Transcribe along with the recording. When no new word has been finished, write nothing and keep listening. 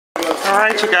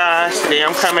Alright you guys, today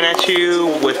I'm coming at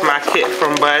you with my kit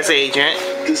from Buzz Agent.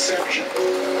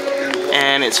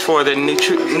 And it's for the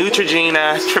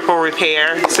Neutrogena Triple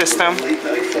Repair System.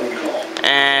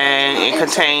 And it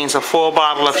contains a full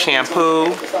bottle of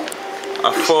shampoo,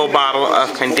 a full bottle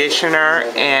of conditioner,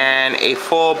 and a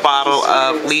full bottle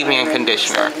of leave-in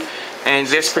conditioner. And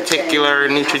this particular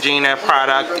Neutrogena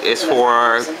product is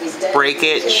for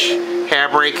breakage, hair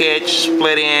breakage,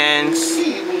 split ends,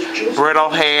 brittle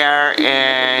hair,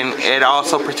 and it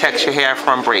also protects your hair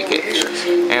from breakage.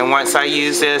 And once I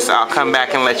use this, I'll come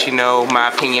back and let you know my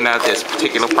opinion of this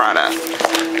particular product.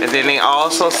 And then they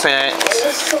also sent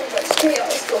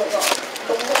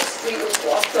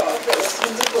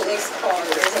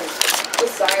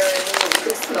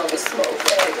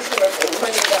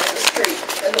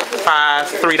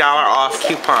off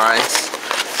coupons.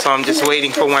 So I'm just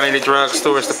waiting for one of the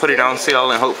drugstores to put it on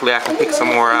sale, and hopefully I can pick some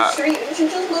more up.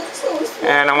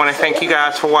 And I want to thank you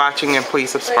guys for watching, and please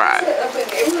subscribe.